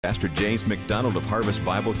Pastor James McDonald of Harvest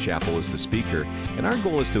Bible Chapel is the speaker, and our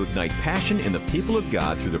goal is to ignite passion in the people of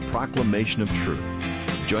God through the proclamation of truth.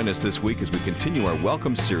 Join us this week as we continue our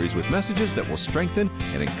Welcome series with messages that will strengthen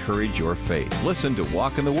and encourage your faith. Listen to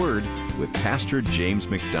Walk in the Word with Pastor James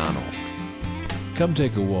McDonald. Come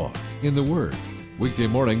take a walk in the Word. Weekday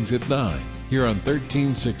mornings at 9 here on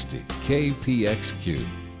 1360 KPXQ.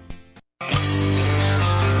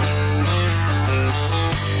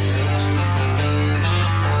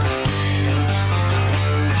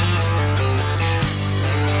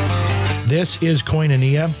 This is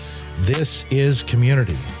Koinonia. This is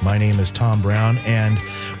community. My name is Tom Brown, and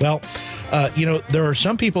there are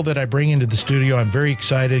some people that I bring into the studio. I'm very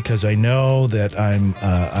excited because I know that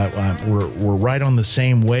we're right on the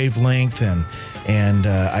same wavelength, and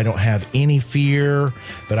I don't have any fear.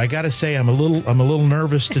 But I got to say, I'm a little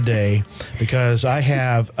nervous today because I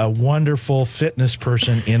have a wonderful fitness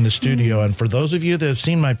person in the studio, and for those of you that have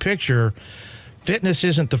seen my picture, fitness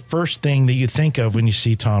isn't the first thing that you think of when you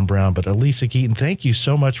see Tom Brown, but Elisa Keaton, thank you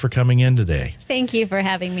so much for coming in today. Thank you for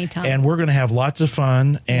having me, Tom. And we're going to have lots of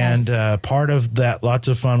fun, and part of that lots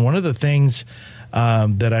of fun, one of the things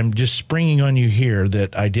that I'm just springing on you here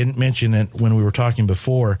that I didn't mention it when we were talking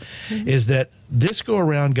before, is that this go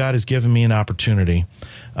around, God has given me an opportunity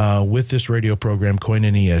with this radio program,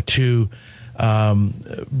 Koinonia, to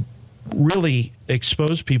really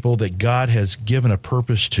expose people that God has given a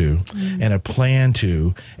purpose to and a plan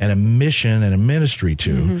to and a mission and a ministry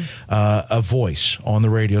to, a voice on the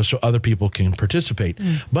radio so other people can participate.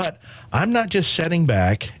 But I'm not just sitting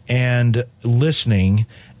back and listening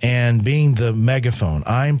and being the megaphone.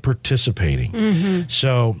 I'm participating.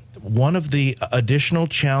 So one of the additional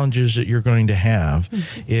challenges that you're going to have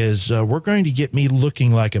is we're going to get me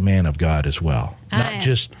looking like a man of God as well, not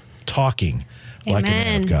just talking like a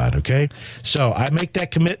man of God, okay? So I make that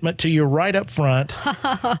commitment to you right up front,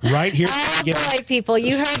 right here. Oh, boy, people,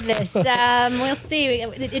 you heard this. We'll see.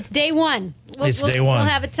 It's day one. It's day one. We'll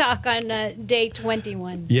have a talk on day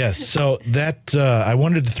 21. Yes, so that I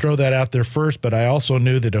wanted to throw that out there first, but I also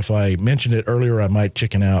knew that if I mentioned it earlier, I might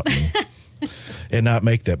chicken out and not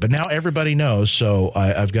make that. But now everybody knows, so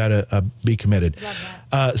I've got to be committed.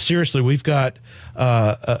 Seriously, we've got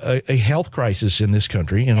a health crisis in this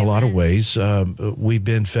country in a lot of ways. We've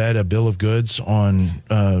been fed a bill of goods on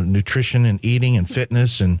nutrition and eating and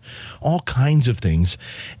fitness and all kinds of things.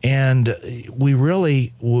 And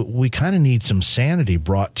we kind of need some sanity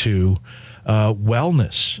brought to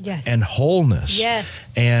wellness and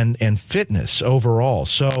wholeness and fitness overall.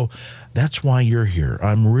 So that's why you're here.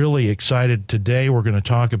 I'm really excited. Today we're going to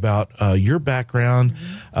talk about your background,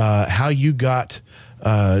 how you got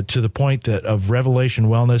to the point of Revelation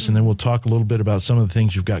Wellness, and then we'll talk a little bit about some of the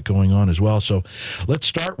things you've got going on as well. So let's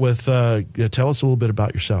start with, tell us a little bit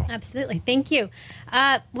about yourself. Absolutely. Thank you.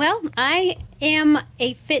 Well, I am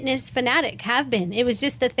a fitness fanatic, have been. It was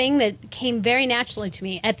just the thing that came very naturally to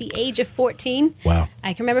me at the age of 14. Wow.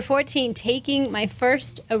 I can remember 14 taking my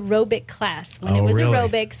first aerobic class when it was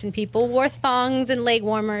aerobics, and people wore thongs and leg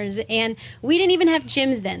warmers, and we didn't even have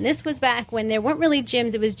gyms then. This was back when there weren't really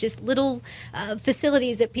gyms. It was just little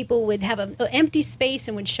facilities that people would have an empty space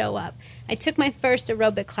and would show up. I took my first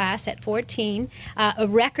aerobic class at 14. A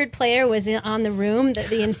record player was on the room.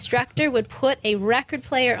 The instructor would put a record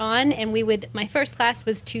player on, and my first class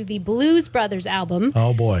was to the Blues Brothers album.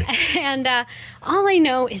 Oh, boy. And all I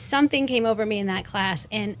know is something came over me in that class,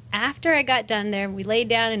 and after I got done there, we laid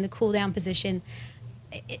down in the cool-down position.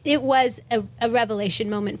 It was a revelation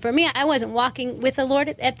moment for me. I wasn't walking with the Lord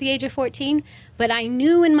at the age of 14, but I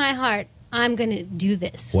knew in my heart, I'm going to do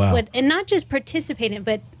this. Wow. And not just participate in it,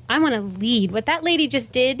 but I want to lead. What that lady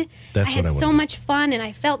just did, I had so much fun, and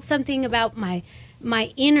I felt something about my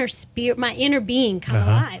inner spirit, my inner being come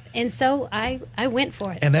alive. And so I went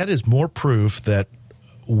for it. And that is more proof that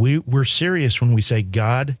we're serious when we say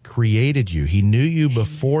God created you. He knew you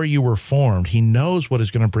before you were formed. He knows what is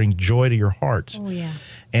going to bring joy to your hearts. Oh, yeah.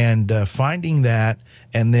 And finding that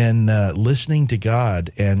and then listening to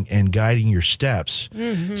God and guiding your steps.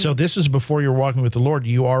 So this is before you're walking with the Lord.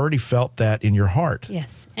 You already felt that in your heart.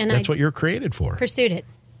 Yes. And that's what you're created for. Pursued it.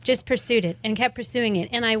 Just pursued it and kept pursuing it.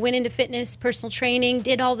 And I went into fitness, personal training,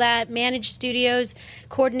 did all that, managed studios,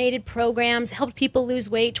 coordinated programs, helped people lose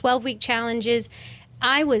weight, 12-week challenges.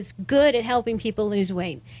 I was good at helping people lose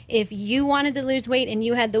weight. If you wanted to lose weight and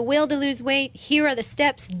you had the will to lose weight, here are the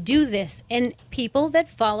steps, do this. And people that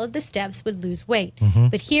followed the steps would lose weight.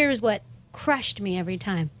 But here's what crushed me every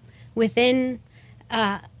time. Within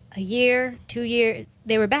a year, 2 years,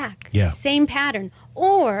 they were back. Yeah. Same pattern.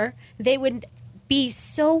 Or they would be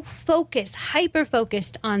so focused,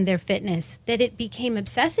 hyper-focused on their fitness that it became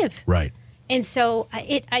obsessive. Right. And so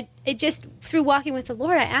it just, through walking with the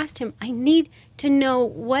Lord, I asked him, I need to know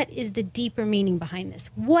what is the deeper meaning behind this.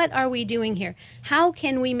 What are we doing here? How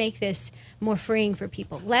can we make this more freeing for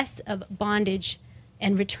people, less of bondage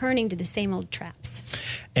and returning to the same old traps?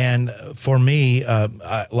 And for me,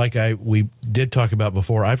 we did talk about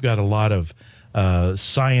before, I've got a lot of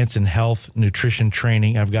science and health nutrition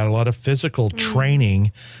training. I've got a lot of physical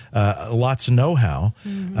training, lots of know-how.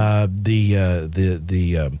 The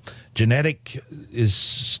genetic is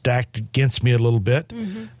stacked against me a little bit,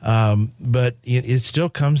 but it still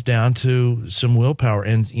comes down to some willpower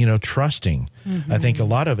and trusting. I think a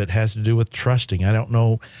lot of it has to do with trusting. I don't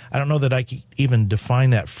know that I can even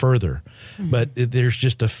define that further, but there's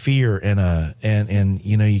just a fear and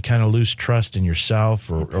you kind of lose trust in yourself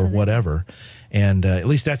or whatever. And at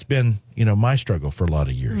least that's been, my struggle for a lot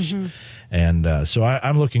of years. And so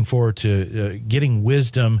I'm looking forward to getting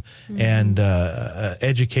wisdom and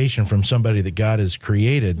education from somebody that God has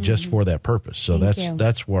created just for that purpose. So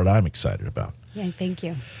that's what I'm excited about. Yeah, thank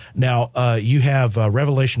you. Now, you have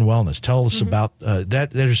Revelation Wellness. Tell us about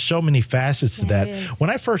that. There's so many facets to that. When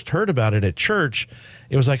I first heard about it at church,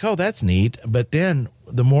 it was like, oh, that's neat. But then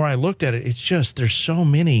the more I looked at it, it's just there's so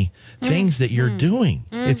many things that you're doing.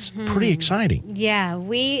 It's pretty exciting. Yeah,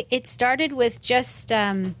 it started with just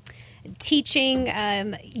teaching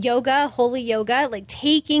yoga, holy yoga, like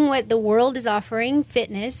taking what the world is offering,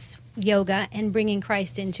 fitness, yoga, and bringing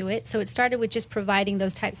Christ into it. So it started with just providing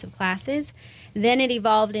those types of classes. Then it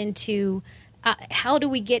evolved into how do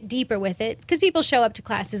we get deeper with it? Because people show up to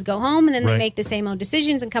classes, go home, and then they make the same old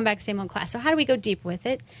decisions and come back to the same old class. So how do we go deep with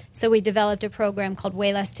it? So we developed a program called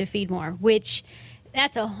Way Less to Feed More, which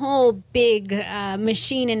that's a whole big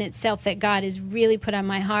machine in itself that God has really put on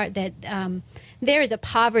my heart, that there is a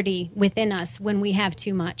poverty within us when we have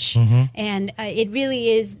too much. And it really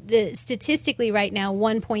is, statistically right now,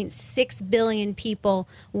 1.6 billion people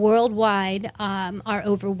worldwide are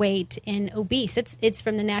overweight and obese. It's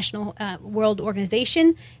from the National World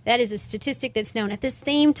Organization. That is a statistic that's known. At the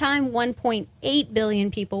same time, 1.8 billion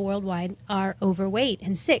people worldwide are overweight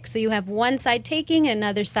and sick. So you have one side taking,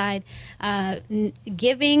 another side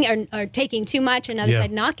giving or taking too much, another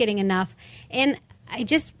side not getting enough. And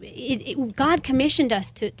God commissioned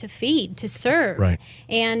us to feed, to serve,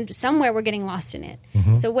 and somewhere we're getting lost in it.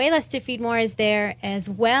 So Way Less to Feed More is there, as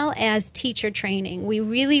well as teacher training. We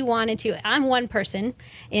really wanted to, I'm one person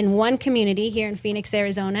in one community here in Phoenix,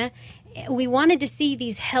 Arizona. We wanted to see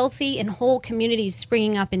these healthy and whole communities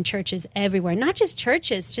springing up in churches everywhere. Not just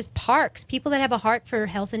churches, just parks, people that have a heart for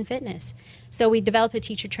health and fitness. So we developed a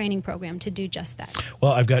teacher training program to do just that.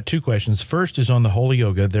 Well, I've got two questions. First is on the holy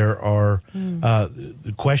yoga. There are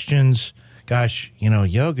questions. Gosh,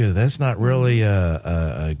 yoga, that's not really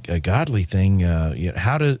a godly thing.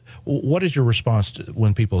 What is your response to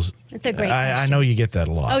when people... It's a great question. I know you get that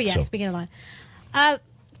a lot. Oh, yes, we get a lot.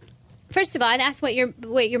 First of all, I'd ask what your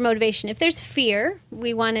motivation. If there's fear,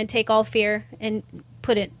 we want to take all fear and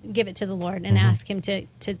give it to the Lord and ask Him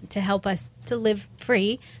to help us to live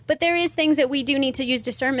free. But there is things that we do need to use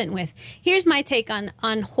discernment with. Here's my take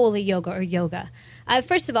on holy yoga or yoga.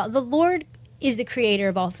 First of all, the Lord is the creator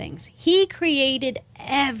of all things. He created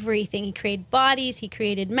everything. He created bodies. He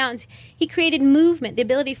created mountains. He created movement, the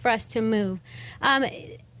ability for us to move.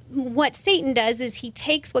 What Satan does is he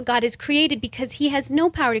takes what God has created, because he has no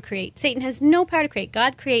power to create. Satan has no power to create.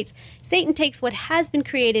 God creates. Satan takes what has been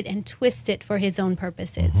created and twists it for his own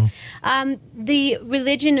purposes. The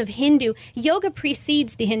religion of Hindu, yoga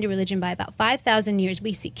precedes the Hindu religion by about 5,000 years.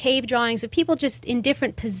 We see cave drawings of people just in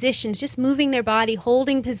different positions, just moving their body,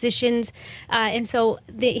 holding positions. And so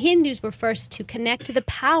the Hindus were first to connect to the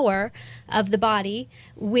power of the body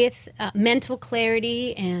with mental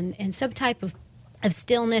clarity and some type of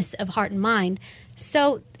stillness of heart and mind.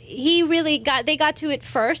 So they got to it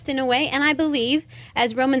first in a way, and I believe,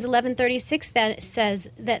 as Romans 11:36 that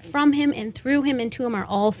says, that from him and through him and to him are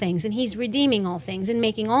all things, and he's redeeming all things and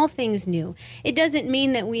making all things new. It doesn't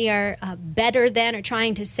mean that we are better than, or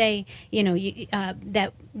trying to say,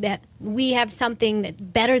 that we have something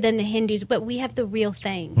that better than the Hindus, but we have the real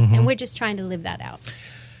thing, and we're just trying to live that out.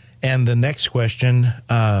 And the next question,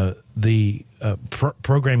 the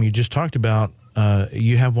program you just talked about,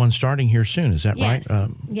 you have one starting here soon, is that right?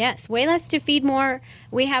 Yes, Way Less to Feed More.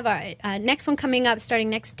 We have our next one coming up starting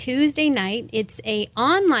next Tuesday night. It's a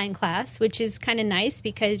online class, which is kind of nice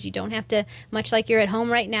because you don't have to, much like you're at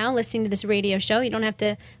home right now listening to this radio show, you don't have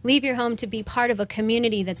to leave your home to be part of a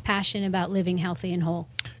community that's passionate about living healthy and whole.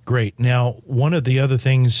 Great. Now, one of the other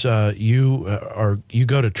things you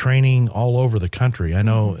go to training all over the country. I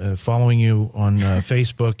know following you on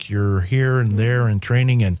Facebook, you're here and there and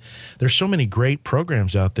training, and there's so many great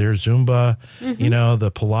programs out there. Zumba,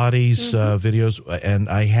 the Pilates videos, and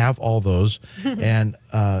I have all those. And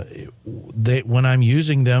when I'm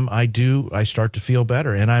using them, I start to feel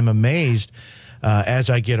better, and I'm amazed as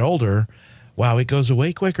I get older. Wow, it goes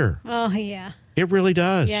away quicker. Oh, yeah. It really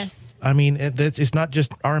does. Yes. I mean, it's not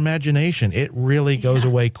just our imagination. It really goes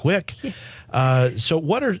away quick. Yeah. So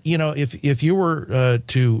what are, if you were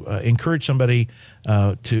to encourage somebody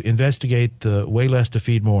to investigate the Way Less to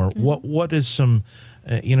Feed More, what is some,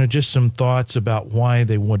 just some thoughts about why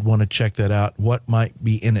they would want to check that out? What might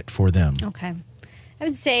be in it for them? Okay. I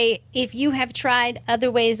would say if you have tried other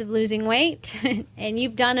ways of losing weight and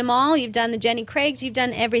you've done them all, you've done the Jenny Craigs, you've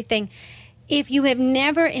done everything. If you have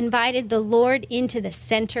never invited the Lord into the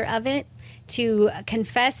center of it to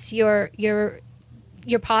confess your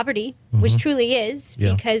poverty, which truly is,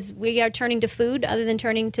 because we are turning to food other than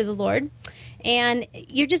turning to the Lord, and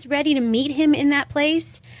you're just ready to meet Him in that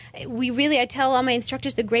place, I tell all my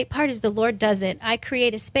instructors, the great part is the Lord does it. I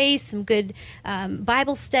create a space, some good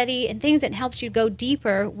Bible study, and things that helps you go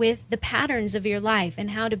deeper with the patterns of your life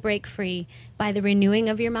and how to break free by the renewing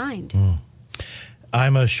of your mind.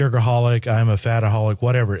 I'm a sugarholic, I'm a fataholic,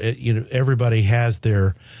 whatever. Everybody has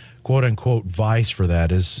their quote unquote vice for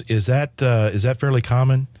that. Is that fairly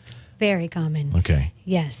common? Very common. Okay.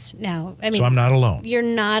 Yes. Now, so I'm not alone. You're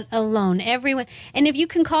not alone. Everyone, and if you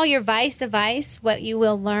can call your vice a vice, what you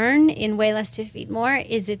will learn in Way Less to Feed More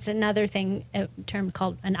is it's another thing, a term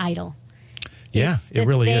called an idol. Yeah, it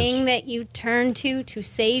really is. The thing that you turn to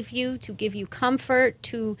save you, to give you comfort,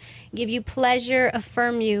 to give you pleasure,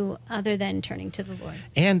 affirm you, other than turning to the Lord.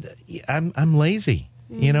 And I'm lazy.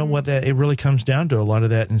 You know what? It really comes down to a lot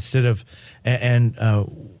of that. Instead of,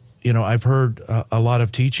 I've heard a lot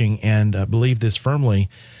of teaching and believe this firmly,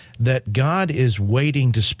 that God is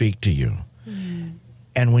waiting to speak to you,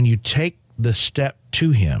 and when you take the step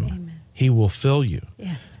to Him. Amen. He will fill you.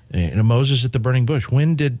 Yes. Moses at the burning bush,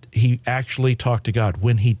 when did he actually talk to God?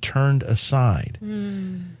 When he turned aside.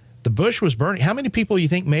 The bush was burning. How many people you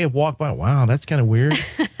think may have walked by? Wow, that's kind of weird.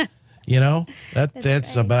 That's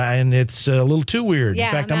right. And it's a little too weird. Yeah,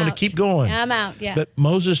 in fact, I'm going to keep going. I'm out, yeah. But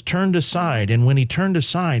Moses turned aside, and when he turned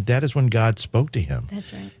aside, that is when God spoke to him.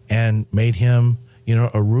 That's right. And made him,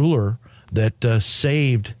 a ruler that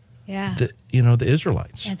saved the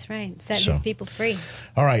Israelites. That's right. Set His people free.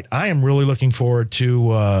 All right. I am really looking forward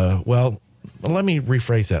to, let me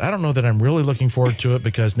rephrase that. I don't know that I'm really looking forward to it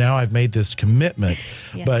because now I've made this commitment,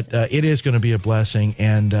 but it is going to be a blessing,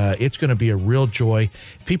 and it's going to be a real joy.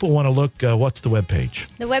 If people want to look, what's the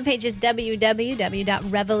webpage? The webpage is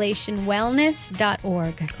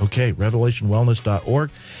www.revelationwellness.org. Okay,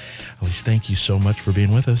 revelationwellness.org. Elise, thank you so much for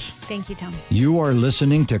being with us. Thank you, Tom. You are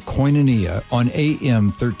listening to Koinonia on AM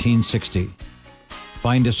 1360.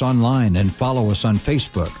 Find us online and follow us on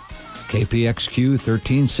Facebook,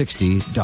 kpxq1360.com.